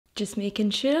Just making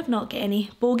sure I've not got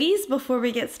any bogeys before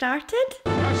we get started.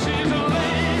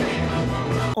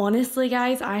 Honestly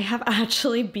guys, I have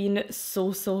actually been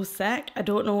so sick. I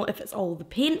don't know if it's all the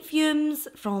paint fumes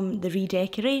from the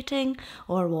redecorating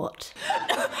or what.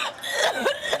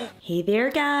 Hey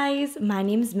there guys, my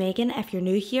name's Megan if you're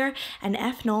new here, and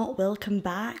if not, welcome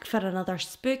back for another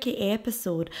spooky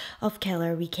episode of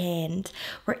Killer Weekend,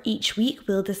 where each week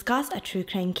we'll discuss a true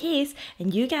crime case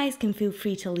and you guys can feel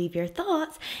free to leave your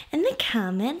thoughts in the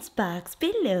comments box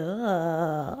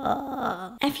below.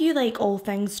 If you like all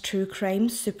things true crime,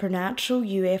 supernatural,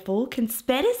 UFO,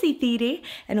 conspiracy theory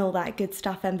and all that good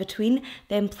stuff in between,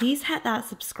 then please hit that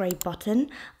subscribe button.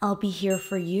 I'll be here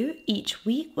for you each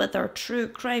week with our true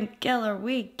crime killer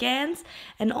weekends,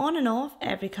 and on and off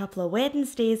every couple of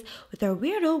Wednesdays with our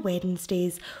Weirdo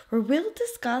Wednesdays, where we'll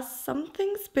discuss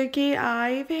something spooky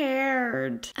I've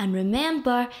heard. And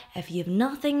remember, if you've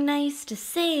nothing nice to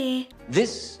say,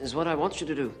 this is what I want you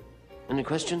to do. Any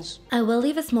questions? I will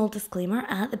leave a small disclaimer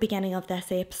at the beginning of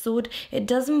this episode. It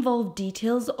does involve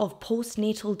details of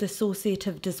postnatal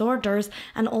dissociative disorders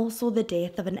and also the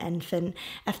death of an infant.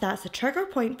 If that's a trigger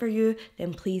point for you,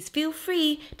 then please feel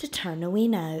free to turn away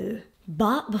now.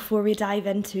 But before we dive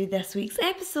into this week's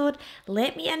episode,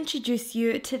 let me introduce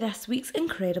you to this week's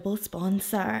incredible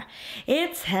sponsor.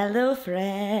 It's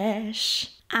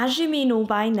HelloFresh. As you may know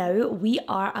by now, we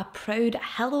are a proud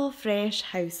HelloFresh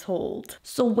household.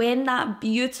 So when that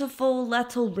beautiful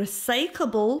little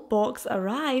recyclable box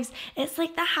arrives, it's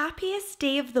like the happiest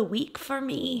day of the week for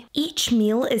me. Each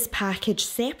meal is packaged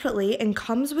separately and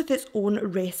comes with its own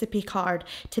recipe card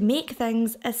to make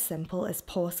things as simple as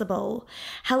possible.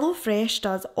 HelloFresh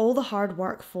does all the hard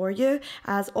work for you,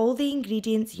 as all the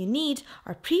ingredients you need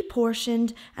are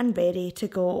pre-portioned and ready to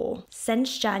go.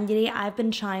 Since January, I've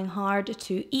been trying hard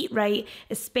to eat right,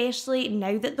 especially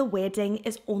now that the wedding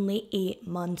is only 8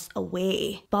 months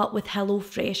away. But with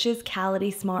HelloFresh's calorie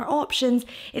smart options,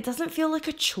 it doesn't feel like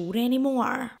a chore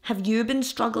anymore. Have you been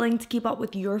struggling to keep up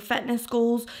with your fitness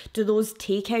goals? Do those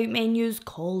takeout menus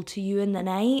call to you in the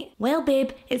night? Well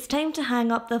babe, it's time to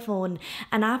hang up the phone,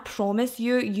 and I promise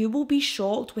you, you will be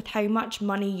shocked with how much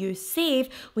money you save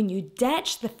when you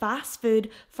ditch the fast food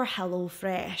for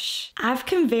HelloFresh. I've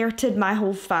converted my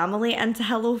whole family into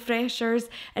HelloFreshers,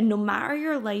 and no matter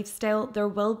your lifestyle, there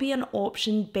will be an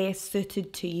option best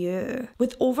suited to you.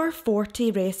 With over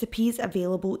 40 recipes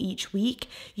available each week,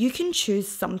 you can choose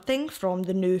something from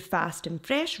the new Fast and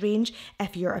Fresh range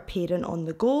if you're a parent on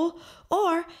the go,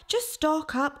 or just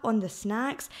stock up on the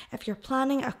snacks if you're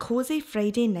planning a cozy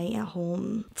Friday night at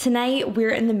home. Tonight,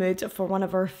 we're in the mood for one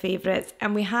of our favourites,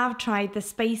 and we have tried the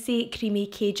spicy, creamy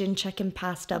Cajun chicken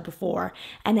pasta before,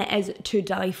 and it is to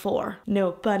die for.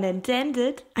 No pun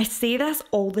intended. I say this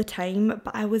all the time,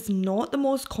 but I was not the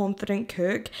most confident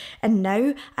cook, and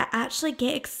now I actually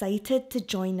get excited to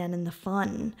join in the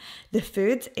fun. The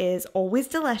food is always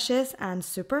delicious and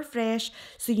super fresh,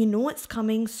 so you know it's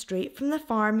coming straight from the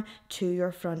farm to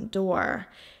your front door.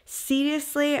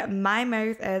 Seriously, my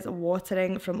mouth is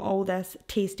watering from all this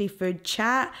tasty food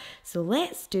chat, so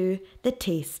let's do the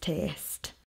taste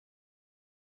test.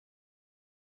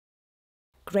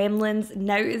 Gremlins,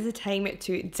 now is the time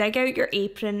to dig out your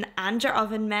apron and your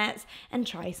oven mitts and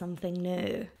try something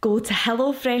new. Go to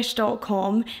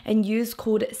HelloFresh.com and use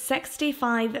code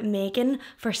 65Megan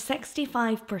for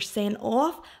 65%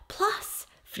 off plus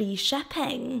free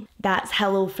shipping. That's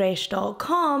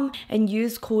HelloFresh.com and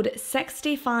use code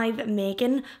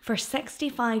 65Megan for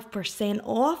 65%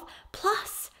 off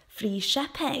plus free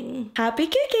shipping. Happy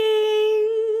cooking!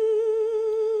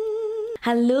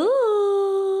 Hello!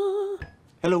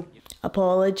 Hello.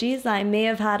 Apologies, I may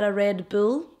have had a Red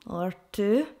Bull or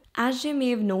two. As you may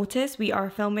have noticed, we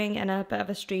are filming in a bit of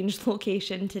a strange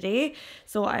location today,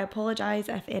 so I apologise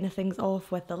if anything's off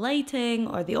with the lighting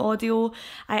or the audio.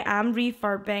 I am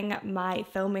refurbing my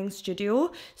filming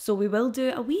studio, so we will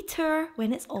do a wee tour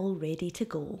when it's all ready to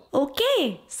go.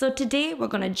 Okay, so today we're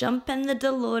going to jump in the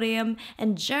DeLorean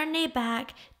and journey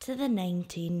back to the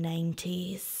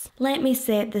 1990s. Let me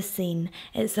set the scene.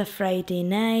 It's a Friday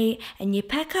night and you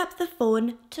pick up the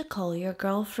phone to call your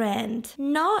girlfriend.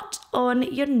 Not on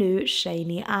your new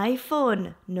shiny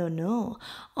iPhone. No,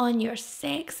 on your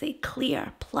sexy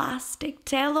clear plastic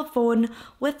telephone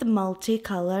with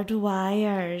multicoloured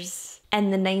wires. In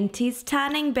the 90s,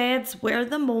 tanning beds were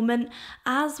the moment,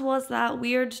 as was that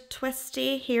weird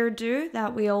twisty hairdo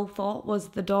that we all thought was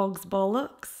the dog's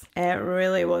bollocks. It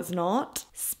really was not.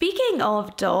 Speaking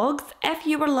of dogs, if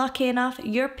you were lucky enough,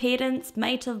 your parents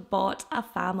might have bought a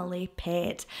family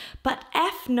pet. But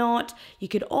if not, you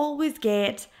could always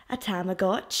get a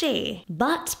Tamagotchi.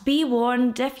 But be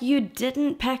warned, if you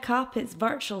didn't pick up its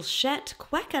virtual shit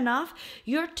quick enough,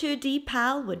 your 2D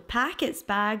pal would pack its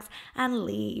bags and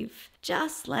leave.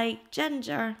 Just like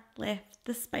Ginger left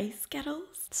the Spice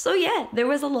Girls. So yeah, there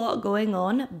was a lot going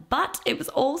on, but it was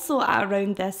also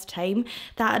around this time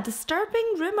that a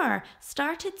disturbing rumour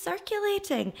started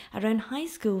circulating around high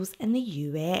schools in the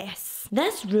US.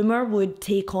 This rumour would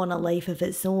take on a life of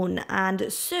its own,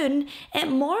 and soon it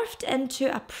morphed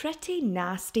into a pretty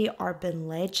nasty urban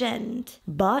legend.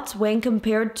 But when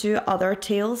compared to other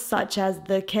tales such as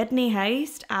the kidney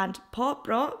heist and Pop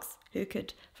Rocks, who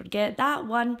could forget that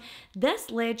one,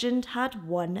 this legend had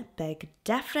one big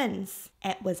difference.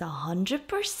 It was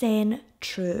 100%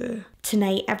 true.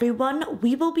 Tonight, everyone,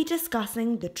 we will be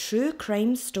discussing the true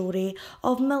crime story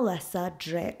of Melissa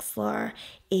Drexler,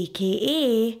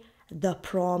 aka the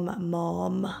Prom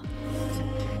Mom.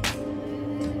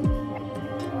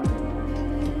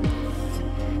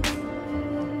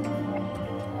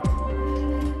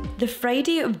 The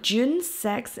Friday of June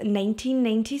 6,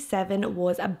 1997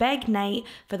 was a big night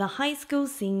for the high school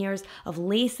seniors of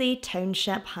Lacey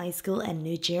Township High School in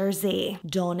New Jersey.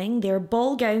 Donning their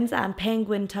ball gowns and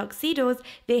penguin tuxedos,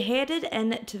 they headed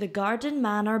in to the Garden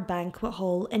Manor Banquet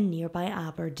Hall in nearby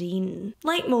Aberdeen.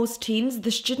 Like most teens, the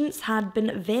students had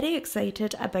been very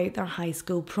excited about their high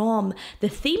school prom. The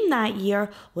theme that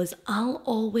year was "I'll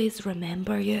Always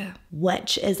Remember You,"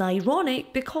 which is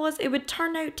ironic because it would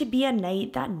turn out to be a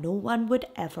night that no one would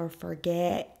ever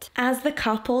forget. As the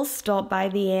couple stopped by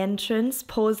the entrance,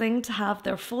 posing to have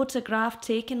their photograph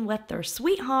taken with their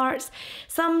sweethearts,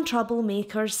 some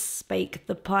troublemakers spiked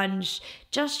the punch.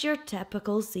 Just your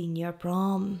typical senior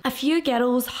prom. A few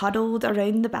girls huddled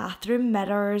around the bathroom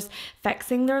mirrors,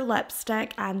 fixing their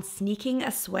lipstick and sneaking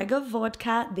a swig of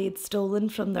vodka they'd stolen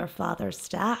from their father's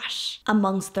stash.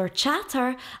 Amongst their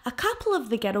chatter, a couple of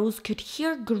the girls could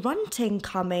hear grunting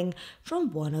coming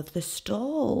from one of the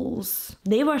stalls.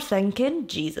 They were thinking,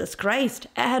 Jesus Christ,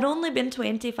 it had only been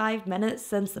 25 minutes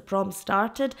since the prom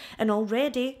started and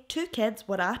already 2 kids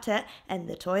were at it in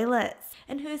the toilets.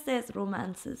 And who says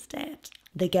romance is dead?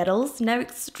 The girls, now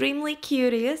extremely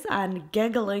curious and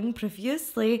giggling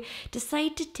profusely,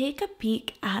 decide to take a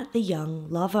peek at the young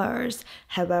lovers.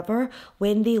 However,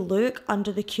 when they look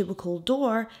under the cubicle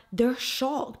door, they're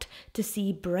shocked to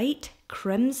see bright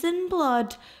crimson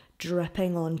blood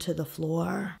dripping onto the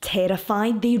floor.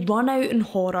 Terrified, they run out in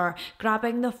horror,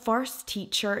 grabbing the first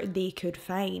teacher they could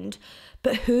find.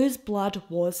 But whose blood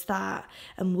was that?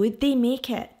 And would they make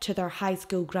it to their high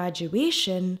school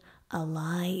graduation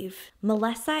alive?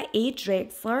 Melissa A.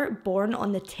 Drexler, born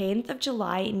on the 10th of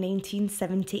July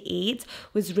 1978,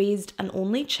 was raised an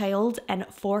only child in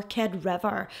Forked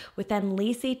River within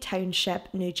Lacey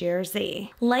Township, New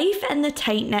Jersey. Life in the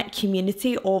tight-knit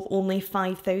community of only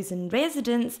 5,000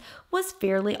 residents was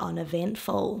fairly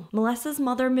uneventful. Melissa's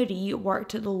mother Marie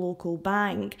worked at the local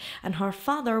bank, and her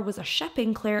father was a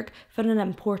shipping clerk for an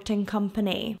importing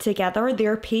company. Together,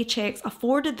 their paychecks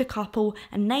afforded the couple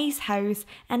a nice house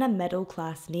in a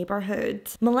middle-class neighbourhood.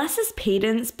 Melissa's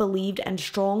parents believed in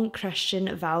strong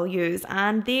Christian values,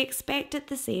 and they expected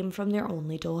the same from their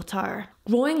only daughter.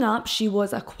 Growing up, she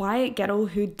was a quiet girl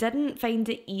who didn't find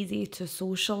it easy to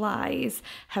socialise.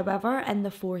 However, in the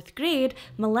 4th grade,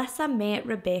 Melissa met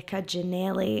Rebecca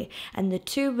Janelli, and the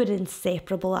two were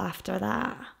inseparable after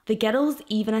that. The girls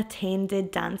even attended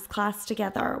dance class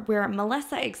together, where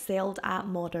Melissa excelled at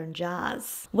modern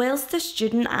jazz. Whilst a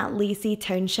student at Lacey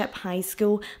Township High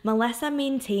School, Melissa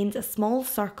maintained a small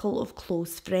circle of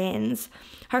close friends.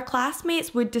 Her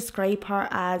classmates would describe her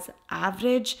as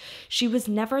average. She was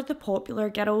never the popular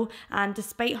girl, and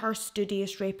despite her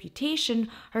studious reputation,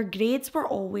 her grades were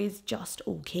always just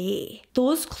okay.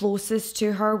 Those closest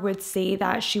to her would say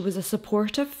that she was a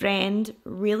supportive friend,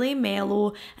 really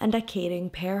mellow, and a caring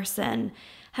person.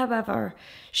 However,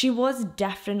 she was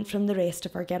different from the rest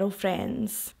of her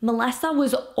girlfriends. Melissa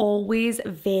was always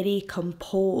very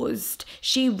composed.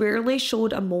 She rarely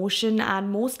showed emotion, and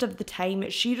most of the time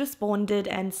she responded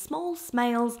in small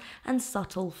smiles and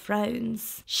subtle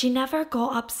frowns. She never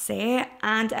got upset,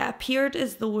 and it appeared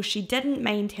as though she didn't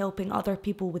mind helping other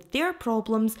people with their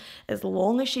problems as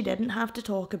long as she didn't have to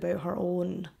talk about her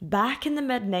own. Back in the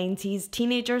mid-90s,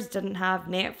 teenagers didn't have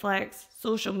Netflix,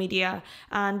 social media,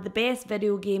 and the best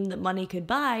video game that money could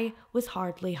buy was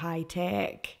hardly high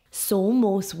tech. So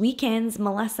most weekends,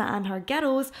 Melissa and her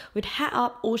girls would hit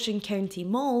up Ocean County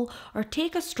Mall or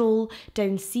take a stroll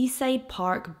down Seaside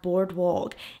Park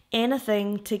Boardwalk,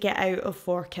 anything to get out of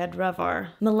Forked River.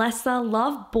 Melissa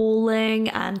loved bowling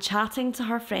and chatting to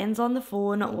her friends on the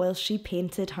phone while she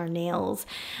painted her nails.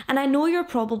 And I know you're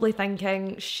probably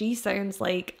thinking, she sounds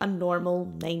like a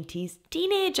normal 90s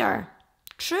teenager.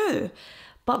 True.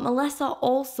 But Melissa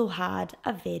also had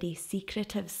a very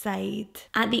secretive side.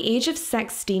 At the age of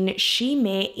 16, she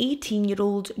met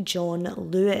 18-year-old John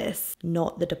Lewis,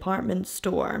 not the department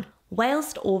store,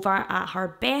 whilst over at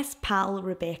her best pal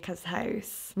Rebecca's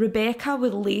house. Rebecca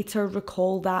would later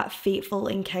recall that fateful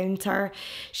encounter.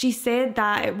 She said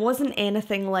that it wasn't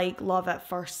anything like love at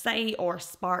first sight or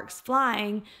sparks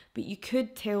flying, but you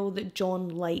could tell that John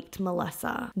liked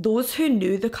Melissa. Those who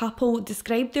knew the couple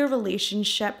described their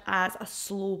relationship as a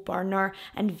slow burner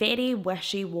and very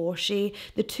wishy-washy.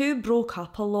 The two broke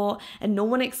up a lot and no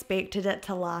one expected it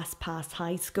to last past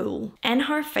high school. In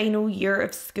her final year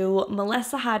of school,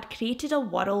 Melissa had created a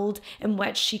world in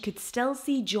which she could still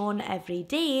see John every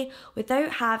day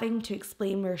without having to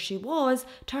explain where she was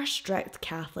to her strict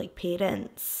Catholic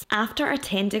parents. After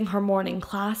attending her morning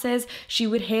classes, she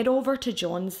would head over to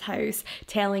John's house,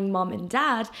 telling mum and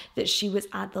dad that she was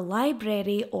at the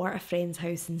library or a friend's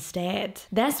house instead.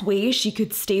 This way she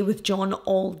could stay with John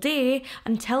all day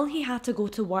until he had to go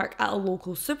to work at a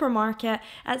local supermarket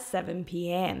at 7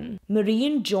 p.m. Marie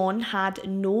and John had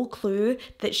no clue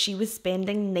that she was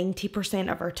spending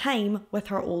 90% of her time with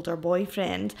her older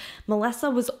boyfriend.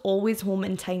 Melissa was always home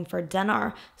in time for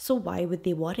dinner, so why would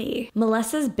they worry?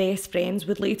 Melissa's best friends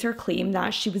would later claim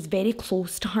that she was very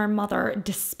close to her mother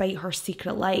despite her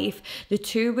secret life. The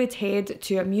two would head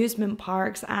to amusement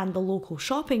parks and the local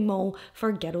shopping mall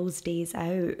for girls' days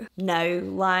out. Now,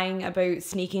 lying about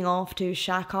sneaking off to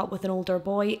shack up with an older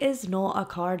boy is not a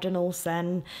cardinal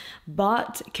sin,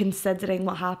 but considering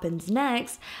what happens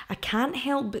next, I can't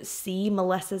help but see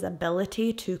Melissa's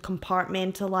ability to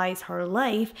compartmentalise her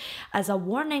life as a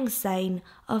warning sign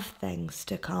of things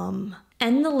to come.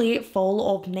 In the late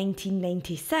fall of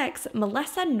 1996,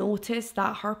 Melissa noticed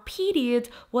that her period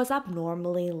was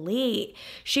abnormally late.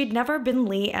 She'd never been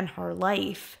late in her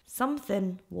life.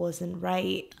 Something wasn't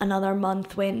right. Another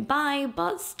month went by,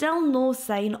 but still no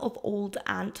sign of old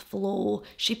Aunt Flo.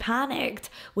 She panicked.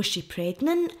 Was she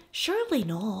pregnant? Surely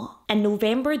not. In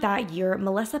November that year,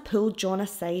 Melissa pulled John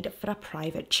aside for a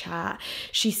private chat.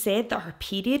 She said that her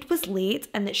period was late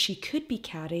and that she could be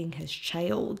carrying his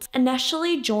child.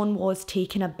 Initially, John was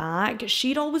taken aback.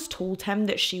 She'd always told him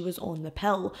that she was on the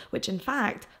pill, which in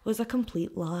fact was a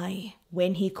complete lie.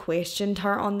 When he questioned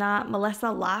her on that,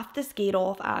 Melissa laughed the scare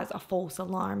off as a false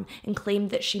alarm and claimed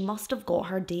that she must have got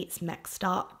her dates mixed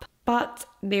up. But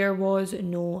there was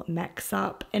no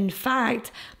mix-up. In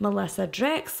fact, Melissa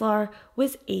Drexler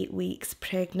was 8 weeks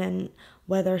pregnant,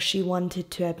 whether she wanted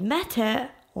to admit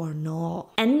it or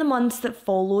not. In the months that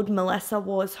followed, Melissa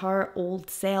was her old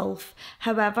self.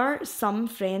 However, some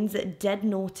friends did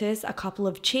notice a couple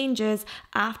of changes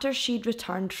after she'd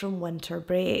returned from winter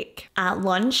break. At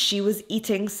lunch, she was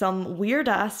eating some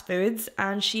weird-ass foods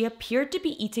and she appeared to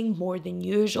be eating more than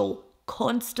usual,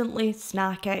 constantly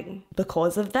snacking.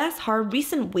 Because of this, her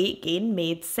recent weight gain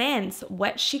made sense,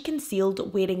 which she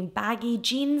concealed wearing baggy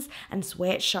jeans and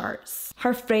sweatshirts.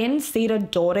 Her friend Sarah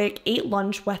Dorick ate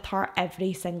lunch with her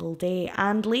every single day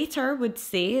and later would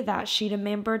say that she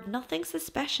remembered nothing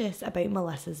suspicious about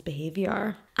Melissa's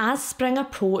behaviour. As spring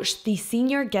approached, the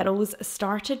senior girls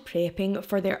started prepping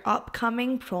for their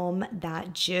upcoming prom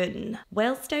that June.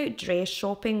 Whilst out dress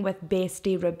shopping with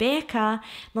bestie Rebecca,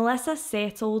 Melissa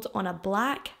settled on a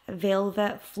black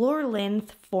velvet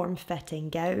floor-length form-fitting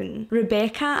gown.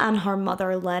 Rebecca and her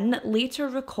mother Lynn later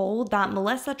recalled that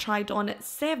Melissa tried on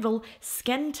several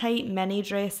skin-tight mini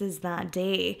dresses that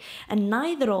day, and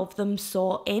neither of them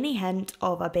saw any hint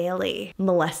of a belly.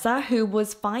 Melissa, who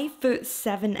was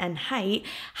 5'7" in height,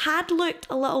 had looked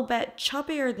a little bit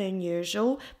chubbier than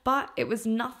usual, but it was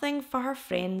nothing for her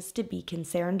friends to be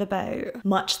concerned about.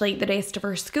 Much like the rest of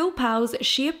her school pals,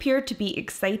 she appeared to be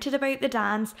excited about the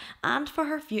dance and for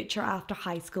her future after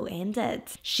high school ended.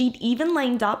 She'd even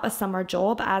lined up a summer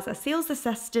job as a sales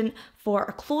assistant for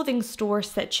a clothing store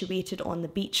situated on the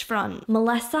beachfront.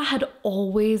 Melissa had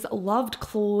always loved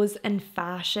clothes and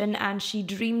fashion, and she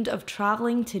dreamed of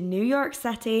travelling to New York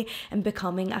City and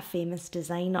becoming a famous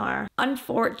designer.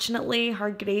 Unfortunately, her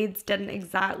grades didn't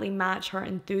exactly match her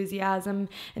enthusiasm,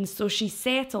 and so she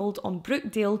settled on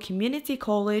Brookdale Community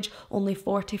College, only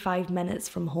 45 minutes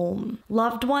from home.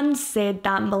 Loved ones said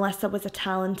that Melissa was a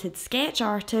talented sketch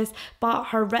artist, but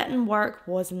her written work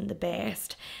wasn't the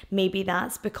best. Maybe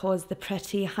that's because the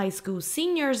pretty high school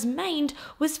senior's mind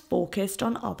was focused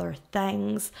on other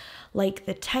things, like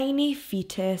the tiny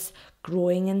fetus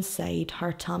growing inside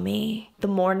her tummy. The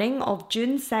morning of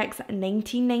June 6,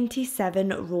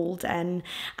 1997 rolled in,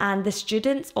 and the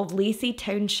students of Lacey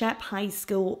Township High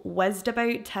School whizzed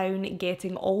about town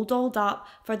getting all dolled up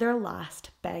for their last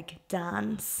big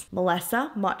dance.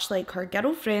 Melissa, much like her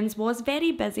girlfriends, was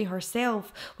very busy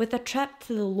herself with a trip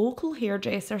to the local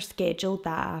hairdresser scheduled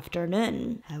that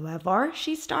afternoon. However,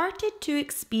 she started to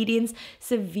experience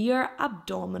severe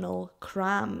abdominal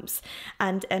cramps,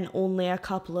 and in only a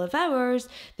couple of hours,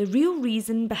 the real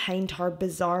reason behind her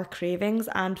bizarre cravings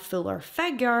and fuller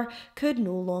figure could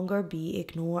no longer be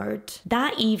ignored.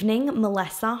 That evening,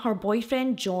 Melissa, her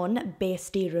boyfriend John,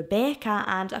 bestie Rebecca,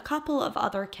 and a couple of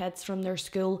other kids from their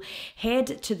school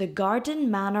head to the Garden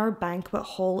Manor Banquet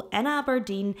Hall in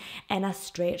Aberdeen in a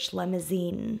stretch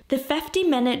limousine. The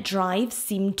 50-minute drive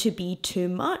seemed to be too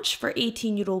much for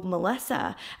 18-year-old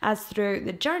Melissa, as throughout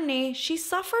the journey, she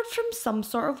suffered from some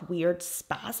sort of weird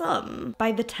spasm.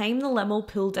 By the time the limo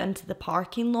pulled into the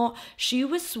parking lot, she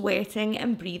was sweating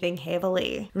and breathing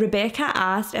heavily. Rebecca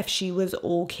asked if she was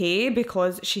okay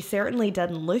because she certainly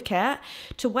didn't look it,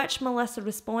 to which Melissa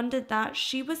responded that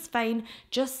she was fine,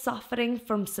 just suffering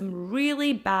from some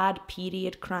really bad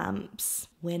period cramps.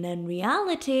 When in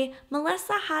reality,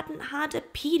 Melissa hadn't had a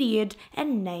period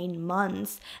in 9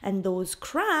 months, and those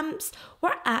cramps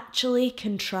were actually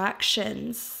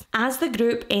contractions. As the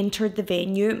group entered the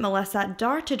venue, Melissa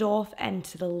darted off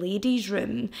into the ladies'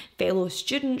 room. Fellow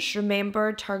students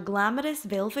remembered her glamorous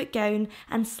velvet gown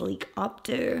and sleek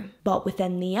updo. But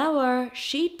within the hour,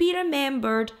 she'd be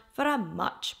remembered for a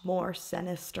much more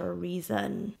sinister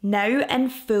reason. Now in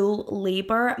full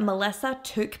labour, Melissa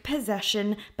took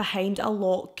position behind a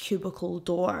locked cubicle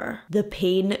door. The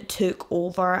pain took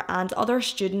over, and other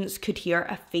students could hear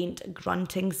a faint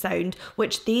grunting sound,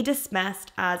 which they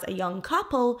dismissed as a young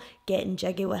couple getting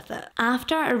jiggy with it.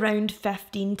 After around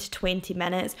 15 to 20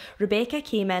 minutes, Rebecca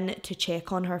came in to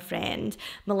check on her friend.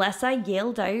 Melissa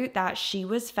yelled out that she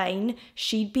was fine,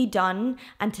 she'd be done,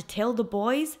 and to tell the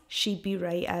boys she'd be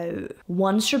right out.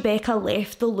 Once Rebecca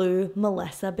left the loo,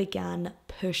 Melissa began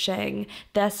pushing.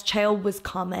 This child was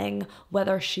coming,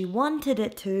 whether she wanted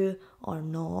it to or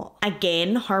not.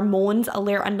 Again, her moans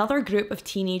alert another group of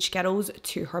teenage girls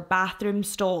to her bathroom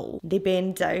stall. They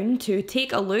bend down to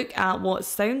take a look at what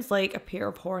sounds like a pair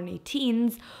of horny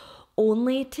teens,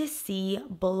 only to see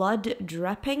blood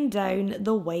dripping down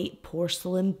the white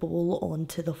porcelain bowl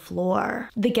onto the floor.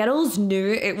 The girls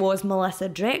knew it was Melissa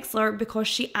Drexler because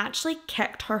she actually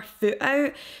kicked her foot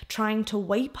out, trying to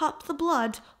wipe up the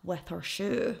blood with her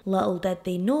shoe. Little did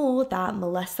they know that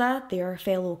Melissa, their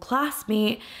fellow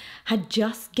classmate, had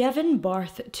just given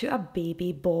birth to a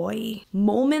baby boy.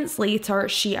 Moments later,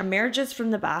 she emerges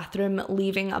from the bathroom,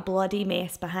 leaving a bloody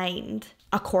mess behind.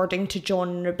 According to John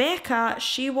and Rebecca,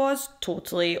 she was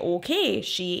totally okay.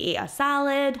 She ate a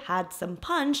salad, had some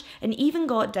punch, and even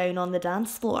got down on the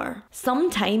dance floor.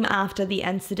 Sometime after the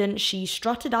incident, she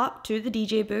strutted up to the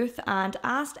DJ booth and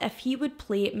asked if he would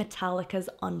play Metallica's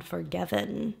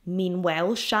Unforgiven.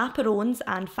 Meanwhile, chaperones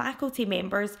and faculty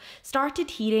members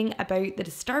started hearing about the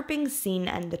disturbing scene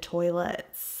in the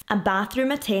toilets. A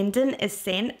bathroom attendant is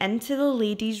sent into the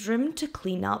ladies' room to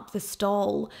clean up the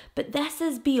stall, but this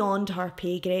is beyond her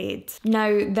pay grade.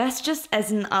 Now, this just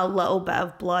isn't a little bit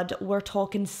of blood. We're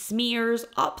talking smears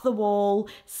up the wall,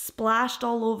 splashed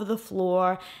all over the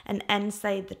floor, and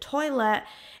inside the toilet,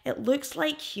 it looks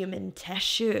like human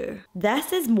tissue.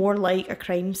 This is more like a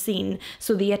crime scene,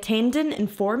 so the attendant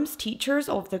informs teachers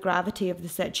of the gravity of the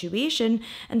situation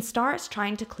and starts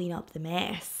trying to clean up the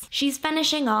mess. She's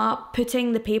finishing up,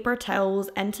 putting the paper towels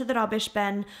into the rubbish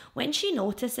bin when she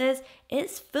notices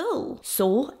it's full.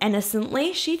 So,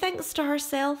 innocently, she thinks to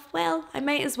herself, well, I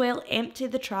might as well empty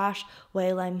the trash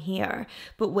while I'm here.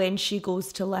 But when she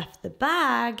goes to lift the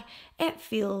bag, it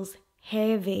feels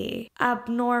heavy,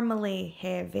 abnormally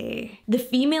heavy. The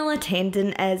female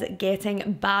attendant is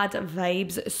getting bad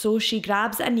vibes, so she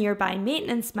grabs a nearby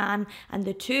maintenance man and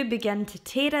the two begin to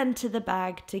tear into the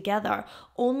bag together,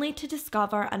 only to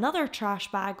discover another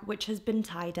trash bag which has been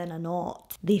tied in a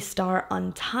knot. They start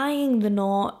untying the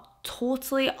knot,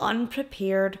 totally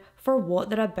unprepared for what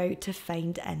they're about to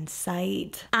find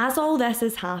inside. As all this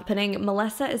is happening,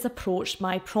 Melissa is approached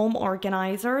by prom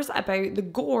organisers about the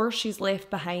gore she's left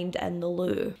behind in the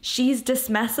loo. She's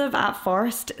dismissive at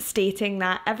first, stating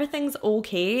that everything's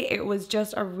okay, it was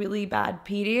just a really bad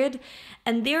period,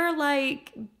 And they're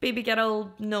like, baby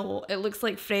girl, no, it looks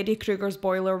like Freddy Krueger's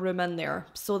boiler room in there.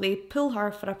 So they pull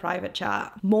her for a private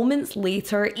chat. Moments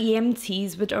later,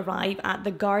 EMTs would arrive at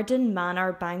the Garden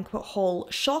Manor banquet hall,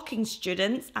 shocking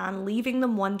students and leaving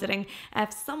them wondering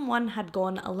if someone had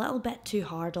gone a little bit too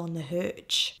hard on the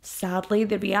hooch. Sadly,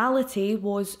 the reality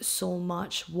was so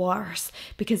much worse,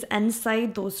 because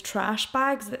inside those trash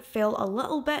bags that felt a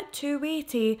little bit too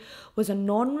weighty was a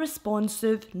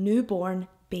non-responsive newborn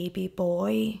baby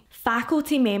boy.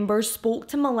 Faculty members spoke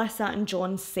to Melissa and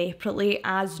John separately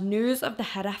as news of the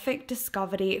horrific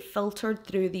discovery filtered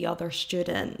through the other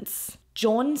students.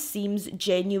 John seems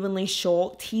genuinely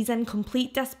shocked. He's in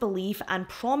complete disbelief and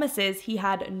promises he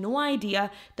had no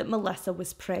idea that Melissa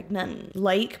was pregnant.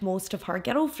 Like most of her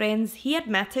girlfriends, he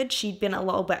admitted she'd been a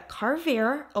little bit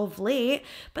curvier of late,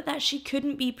 but that she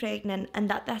couldn't be pregnant and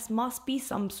that this must be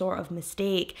some sort of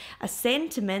mistake, a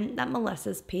sentiment that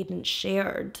Melissa's parents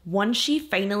shared. Once she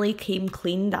finally came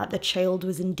clean that the child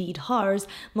was indeed hers,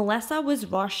 Melissa was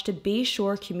rushed to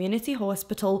Bayshore Community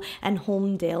Hospital in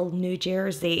Holmdel, New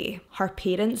Jersey. Her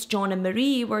parents, John and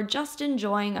Marie, were just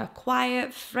enjoying a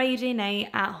quiet Friday night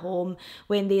at home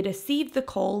when they received the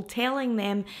call telling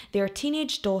them their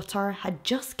teenage daughter had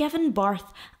just given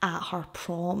birth at her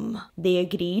prom. They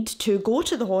agreed to go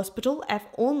to the hospital, if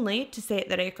only to set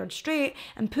the record straight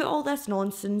and put all this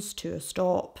nonsense to a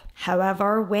stop.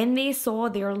 However, when they saw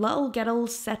their little girl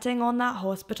sitting on that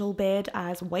hospital bed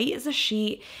as white as a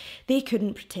sheet, they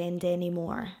couldn't pretend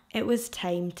anymore. It was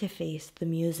time to face the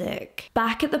music.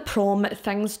 Back at the prom,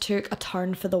 things took a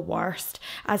turn for the worst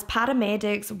as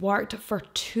paramedics worked for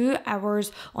 2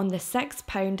 hours on the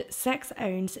 6-pound,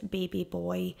 6-ounce baby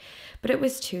boy. But it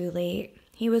was too late.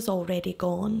 He was already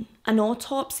gone. An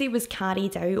autopsy was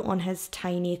carried out on his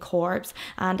tiny corpse,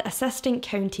 and Assistant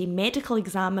County Medical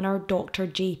Examiner Dr.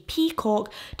 J.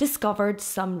 Peacock discovered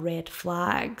some red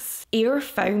flags. Air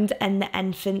found in the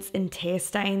infant's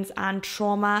intestines and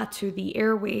trauma to the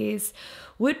airways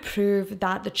would prove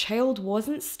that the child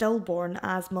wasn't stillborn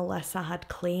as Melissa had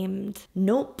claimed.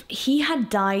 Nope, he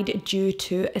had died due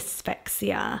to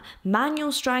asphyxia,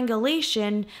 manual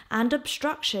strangulation, and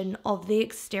obstruction of the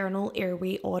external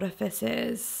airway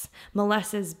orifices.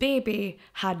 Melissa's baby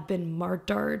had been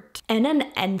murdered. In an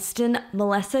instant,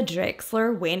 Melissa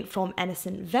Drexler went from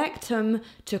innocent victim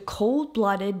to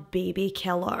cold-blooded baby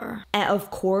killer. It of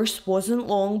course wasn't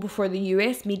long before the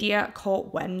US media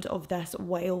caught wind of this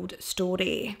wild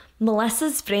story.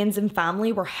 Melissa's friends and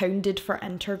family were hounded for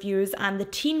interviews, and the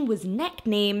teen was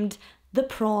nicknamed the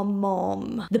Prom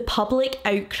Mom. The public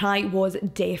outcry was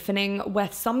deafening,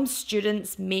 with some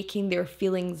students making their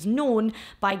feelings known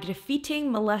by graffitiing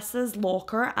Melissa's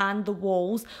locker and the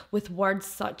walls with words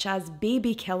such as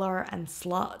baby killer and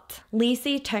slut.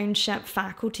 Lacey Township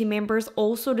faculty members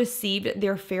also received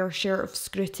their fair share of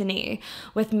scrutiny,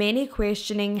 with many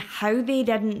questioning how they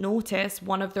didn't notice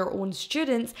one of their own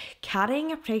students carrying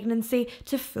a pregnancy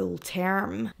to full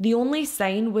term. The only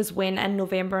sign was when in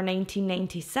November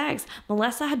 1996,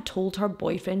 Melissa had told her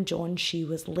boyfriend John she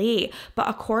was late, but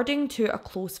according to a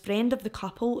close friend of the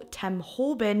couple, Tim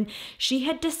Hoban, she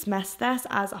had dismissed this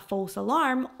as a false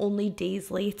alarm only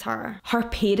days later. Her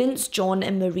parents, John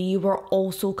and Marie, were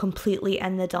also completely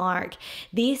in the dark.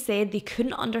 They said they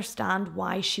couldn't understand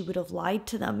why she would have lied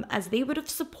to them, as they would have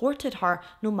supported her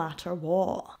no matter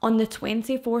what. On the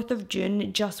 24th of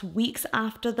June, just weeks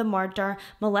after the murder,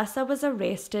 Melissa was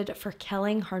arrested for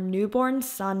killing her newborn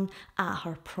son at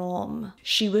her prom.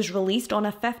 She was released on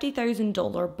a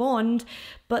 $50,000 bond,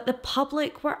 but the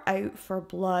public were out for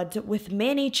blood, with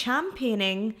many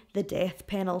championing the death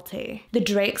penalty. The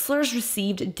Drexlers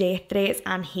received death threats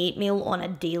and hate mail on a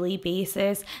daily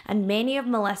basis, and many of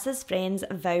Melissa's friends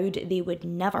vowed they would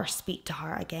never speak to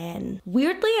her again.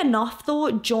 Weirdly enough though,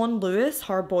 John Lewis,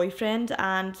 her boyfriend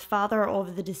and father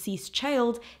of the deceased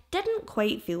child, didn't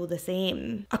quite feel the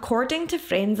same. According to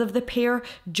friends of the pair,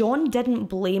 John didn't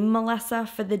blame Melissa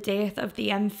for the death of the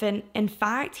infant. In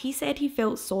fact, he said he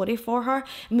felt sorry for her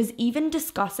and was even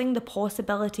discussing the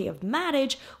possibility of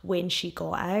marriage when she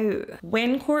got out.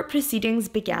 When court proceedings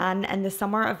began in the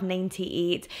summer of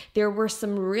 '98, there were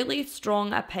some really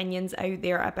strong opinions out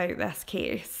there about this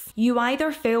case. You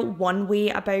either felt one way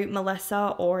about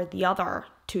Melissa or the other.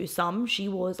 To some, she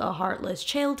was a heartless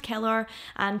child killer,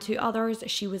 and to others,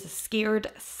 she was a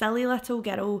scared, silly little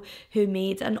girl who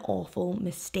made an awful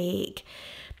mistake.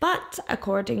 But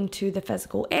according to the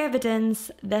physical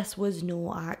evidence, this was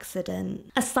no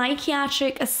accident. A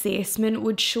psychiatric assessment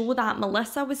would show that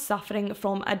Melissa was suffering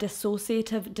from a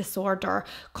dissociative disorder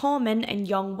common in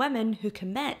young women who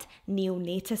commit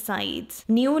neonaticide.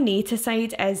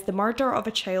 Neonaticide is the murder of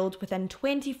a child within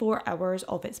 24 hours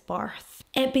of its birth.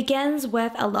 It begins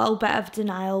with a little bit of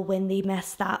denial when they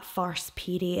miss that first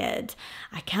period.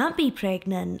 I can't be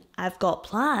pregnant, I've got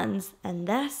plans, and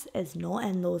this is not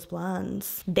in those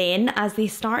plans. Then, as they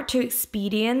start to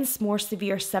experience more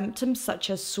severe symptoms such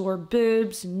as sore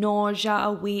boobs,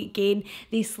 nausea, weight gain,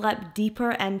 they slip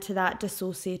deeper into that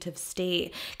dissociative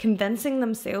state, convincing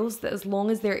themselves that as long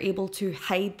as they're able to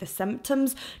hide the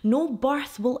symptoms, no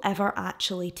birth will ever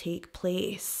actually take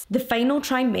place. The final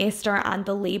trimester and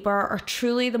the labour are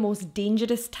truly the most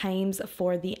dangerous times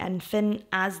for the infant,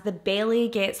 as the belly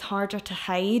gets harder to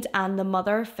hide and the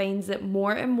mother finds it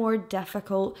more and more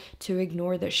difficult to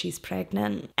ignore that she's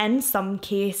pregnant. In some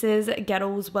cases,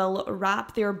 girls will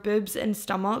wrap their boobs and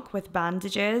stomach with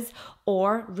bandages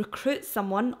or recruit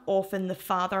someone, often the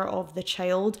father of the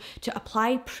child, to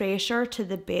apply pressure to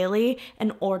the belly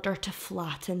in order to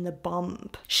flatten the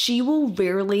bump. She will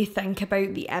rarely think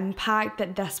about the impact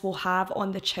that this will have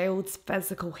on the child's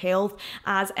physical health,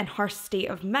 as in her state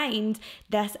of mind,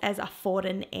 this is a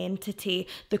foreign entity,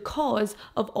 the cause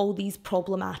of all these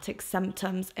problematic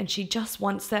symptoms, and she just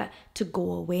wants it to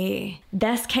go away.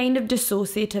 This kind of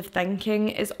dissociative thinking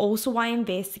is also why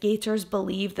investigators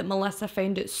believe that Melissa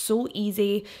found it so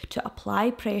easy to apply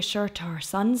pressure to her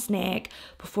son's neck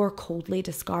before coldly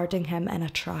discarding him in a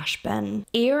trash bin.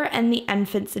 Air in the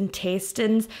infant's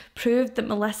intestines proved that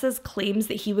Melissa's claims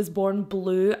that he was born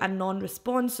blue and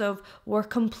non-responsive were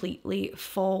completely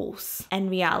false. In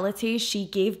reality, she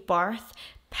gave birth,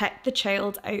 picked the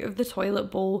child out of the toilet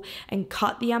bowl and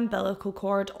cut the umbilical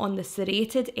cord on the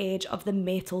serrated edge of the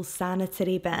metal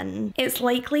sanitary bin. It's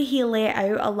likely he let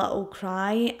out a little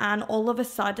cry, and all of a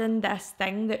sudden this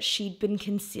thing that she'd been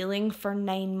concealing for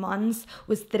 9 months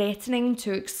was threatening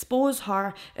to expose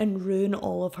her and ruin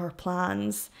all of her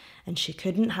plans. And she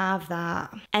couldn't have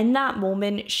that. In that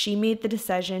moment, she made the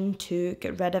decision to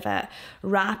get rid of it,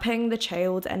 wrapping the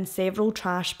child in several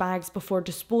trash bags before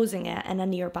disposing it in a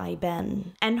nearby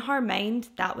bin. In her mind,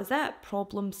 that was it,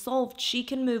 problem solved, she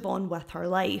can move on with her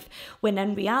life, when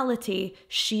in reality,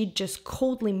 she'd just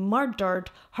coldly murdered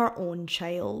her own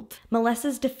child.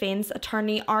 Melissa's defence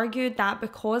attorney argued that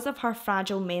because of her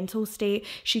fragile mental state,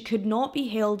 she could not be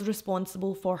held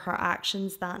responsible for her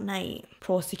actions that night.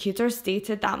 Prosecutors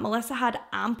stated that Melissa had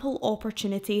ample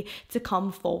opportunity to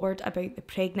come forward about the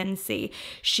pregnancy.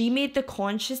 She made the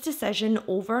conscious decision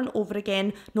over and over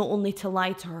again not only to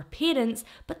lie to her parents,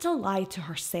 but to lie to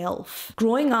herself.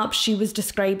 Growing up, she was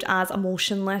described as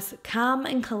emotionless, calm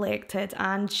and collected,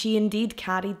 and she indeed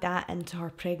carried that into her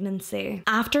pregnancy.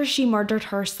 After she murdered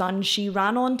her son, she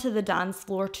ran onto the dance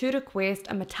floor to request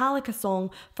a Metallica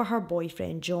song for her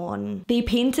boyfriend John. They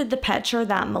painted the picture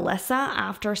that Melissa,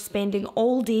 after spending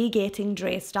all day getting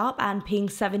dressed up and paying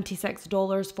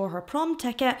 $76 for her prom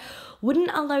ticket,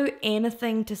 wouldn't allow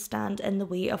anything to stand in the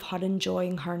way of her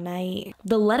enjoying her night.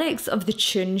 The lyrics of the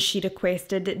tune she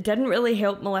requested didn't really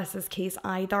help Melissa's case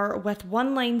either, with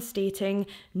one line stating,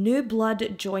 "New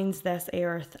blood joins this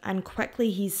earth, and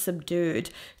quickly he's subdued.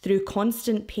 Through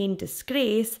constant pain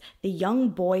disgrace, the young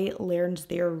boy learns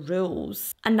their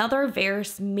rules." Another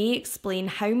verse may explain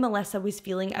how Melissa was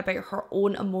feeling about her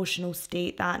own emotional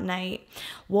state that night.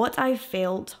 "What I've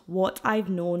felt, what I've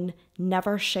known,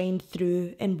 never shined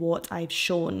through in what I've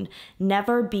shown.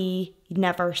 Never be,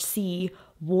 never see,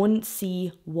 won't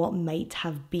see what might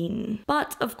have been."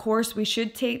 But of course we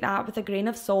should take that with a grain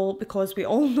of salt, because we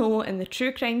all know in the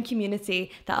true crime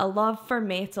community that a love for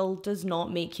metal does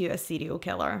not make you a serial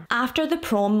killer. After the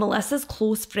prom, Melissa's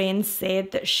close friends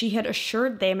said that she had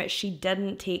assured them that she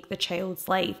didn't take the child's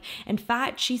life. In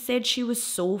fact, she said she was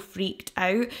so freaked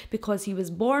out because he was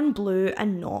born blue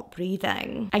and not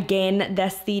breathing. Again,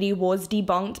 this theory was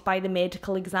debunked by the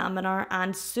medical examiner,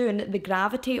 and soon the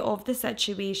gravity of the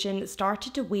situation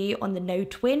started to weigh on the now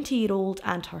 20-year-old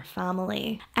and her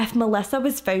family. If Melissa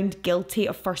was found guilty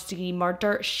of first-degree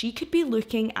murder, she could be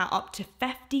looking at up to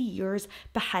 50 years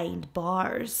behind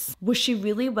bars. Was she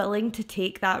really willing to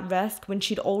take that risk when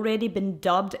she'd already been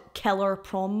dubbed Killer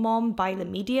Prom Mom by the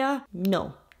media?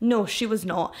 No, she was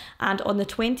not. And on the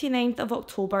 29th of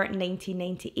October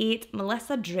 1998,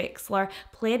 Melissa Drexler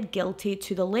pled guilty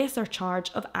to the lesser charge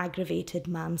of aggravated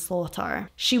manslaughter.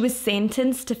 She was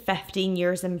sentenced to 15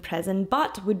 years in prison,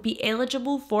 but would be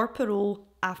eligible for parole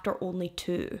after only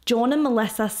 2. John and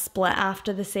Melissa split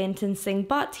after the sentencing,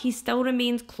 but he still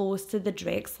remains close to the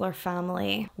Drexler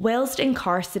family. Whilst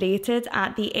incarcerated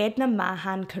at the Edna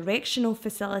Mahan Correctional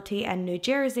Facility in New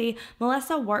Jersey,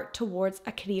 Melissa worked towards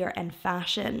a career in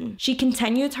fashion. She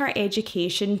continued her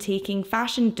education, taking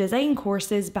fashion design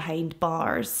courses behind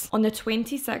bars. On the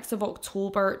 26th of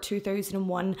October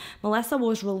 2001, Melissa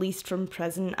was released from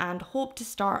prison and hoped to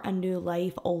start a new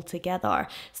life altogether,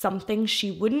 something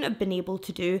she wouldn't have been able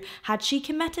to do had she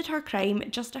committed her crime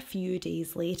just a few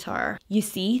days later. You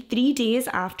see, 3 days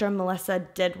after Melissa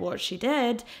did what she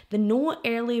did, the No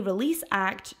Early Release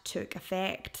Act took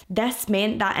effect. This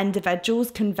meant that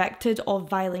individuals convicted of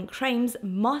violent crimes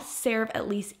must serve at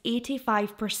least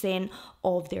 85%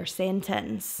 of their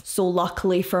sentence. So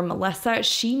luckily for Melissa,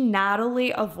 she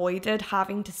narrowly avoided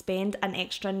having to spend an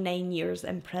extra 9 years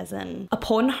in prison.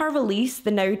 Upon her release,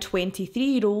 the now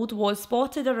 23-year-old was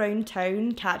spotted around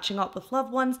town catching up with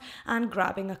loved ones and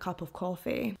grabbing a cup of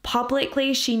coffee.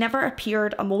 Publicly, she never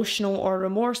appeared emotional or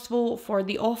remorseful for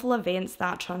the awful events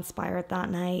that transpired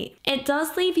that night. It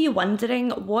does leave you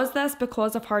wondering, was this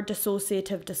because of her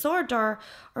dissociative disorder,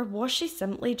 or was she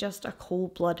simply just a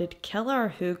cold-blooded killer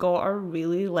who got a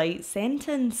really light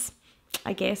sentence?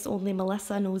 I guess only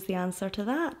Melissa knows the answer to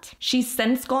that. She's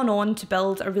since gone on to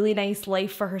build a really nice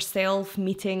life for herself,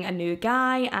 meeting a new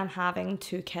guy and having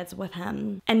 2 kids with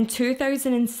him. In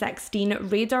 2016,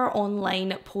 Radar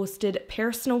Online posted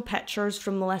personal pictures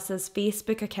from Melissa's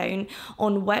Facebook account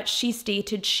on which she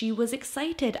stated she was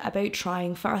excited about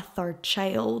trying for a 3rd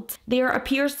child. There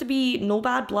appears to be no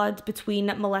bad blood between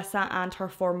Melissa and her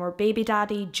former baby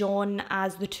daddy, John,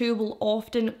 as the two will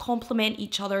often compliment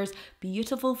each other's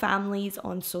beautiful families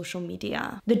on social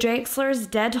media. The Drexlers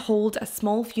did hold a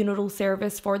small funeral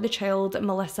service for the child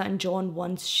Melissa and John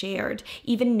once shared,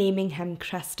 even naming him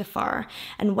Christopher.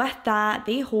 And with that,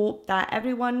 they hoped that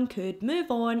everyone could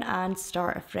move on and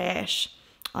start afresh.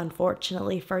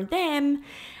 Unfortunately for them,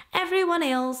 everyone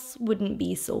else wouldn't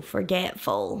be so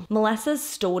forgetful. Melissa's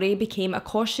story became a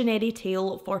cautionary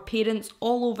tale for parents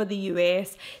all over the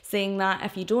US, saying that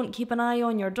if you don't keep an eye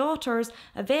on your daughters,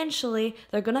 eventually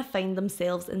they're gonna find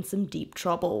themselves in some deep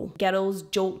trouble. Girls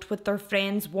joked with their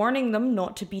friends, warning them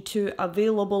not to be too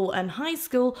available in high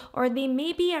school or they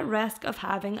may be at risk of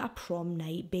having a prom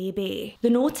night baby. The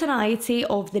notoriety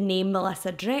of the name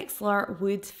Melissa Drexler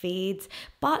would fade,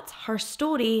 but her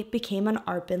story became an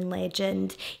urban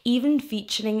legend, even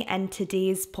featuring in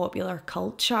today's popular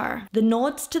culture. The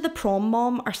nods to the prom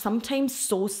mom are sometimes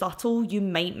so subtle you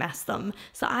might miss them,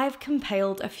 so I've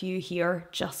compiled a few here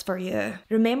just for you.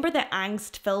 Remember the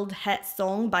angst-filled hit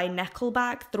song by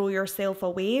Nickelback, Throw Yourself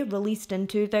Away, released in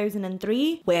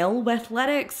 2003? Well, with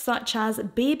lyrics such as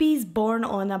babies born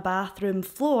on a bathroom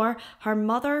floor, her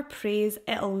mother prays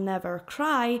it'll never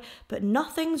cry, but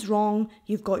nothing's wrong,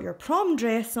 you've got your prom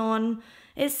dress on,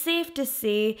 it's safe to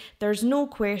say there's no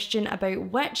question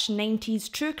about which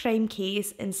 90s true crime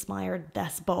case inspired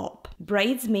this bop.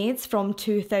 Bridesmaids from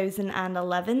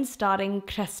 2011, starring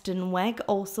Kristen Wiig,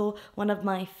 also one of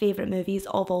my favourite movies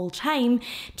of all time,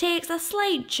 takes a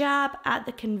slight jab at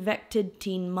the convicted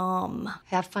teen mom.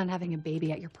 Have fun having a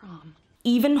baby at your prom.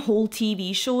 Even whole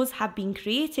TV shows have been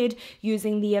created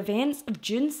using the events of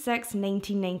June 6,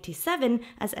 1997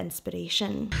 as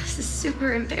inspiration. This is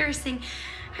super embarrassing.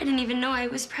 I didn't even know I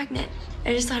was pregnant.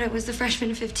 I just thought I was the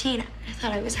freshman 15. I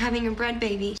thought I was having a bread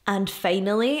baby. And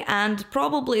finally, and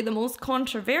probably the most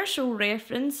controversial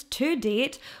reference to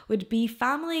date, would be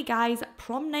Family Guy's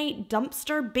prom night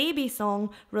dumpster baby song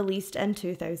released in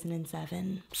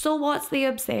 2007. So what's the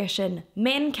obsession?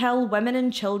 Men kill women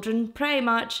and children pretty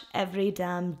much every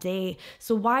damn day.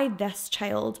 So why this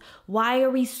child? Why are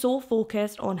we so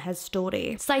focused on his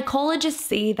story? Psychologists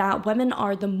say that women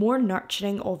are the more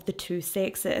nurturing of the two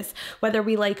sexes. Whether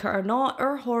we like it or not,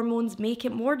 our hormones make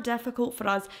it more difficult for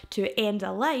us to end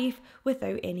a life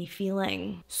without any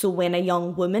feeling. So when a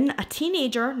young woman, a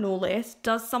teenager no less,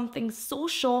 does something so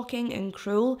shocking and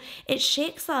cruel, it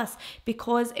shakes us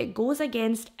because it goes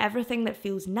against everything that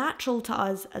feels natural to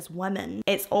us as women.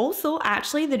 It's also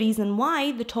actually the reason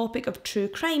why the topic of true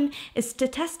crime is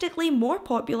statistically more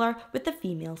popular with the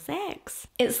female sex.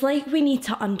 It's like we need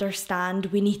to understand,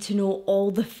 we need to know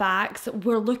all the facts,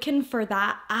 we're looking for that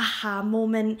that aha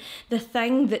moment, the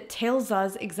thing that tells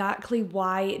us exactly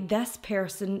why this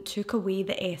person took away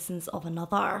the essence of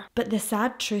another. But the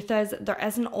sad truth is there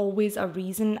isn't always a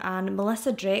reason, and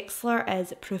Melissa Drexler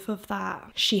is proof of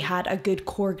that. She had a good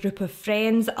core group of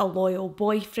friends, a loyal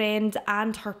boyfriend,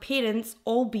 and her parents,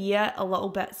 albeit a little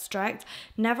bit strict,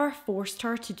 never forced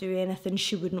her to do anything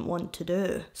she wouldn't want to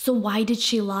do. So why did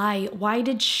she lie? Why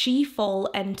did she fall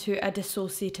into a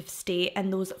dissociative state in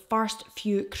those first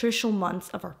few crucial months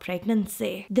of her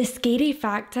pregnancy? The scary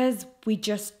fact is we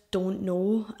just don't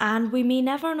know, and we may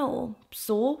never know.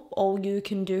 So all you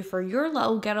can do for your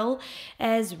little girl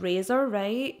is raise her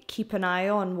right, keep an eye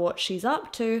on what she's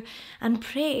up to, and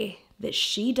pray that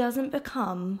she doesn't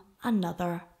become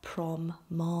another prom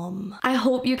mom. I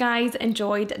hope you guys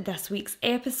enjoyed this week's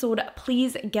episode.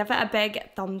 Please give it a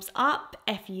big thumbs up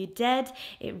if you did.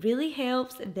 It really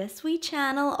helps this wee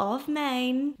channel of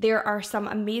mine. There are some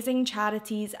amazing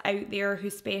charities out there who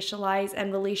specialise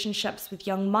in relationships with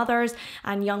young mothers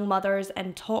and young mothers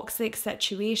in toxic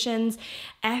situations.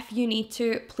 If you need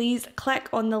to, please click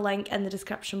on the link in the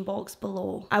description box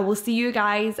below. I will see you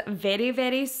guys very,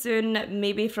 very soon,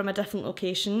 maybe from a different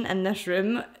location in this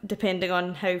room, depending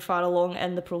on how far along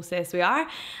in the process we are.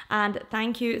 And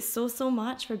thank you so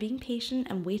much for being patient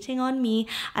and waiting on me.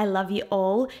 I love you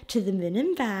all to the moon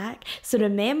and back. So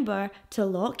remember to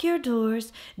lock your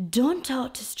doors, don't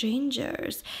talk to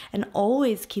strangers, and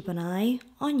always keep an eye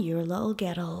on your little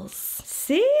girls.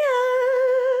 See ya!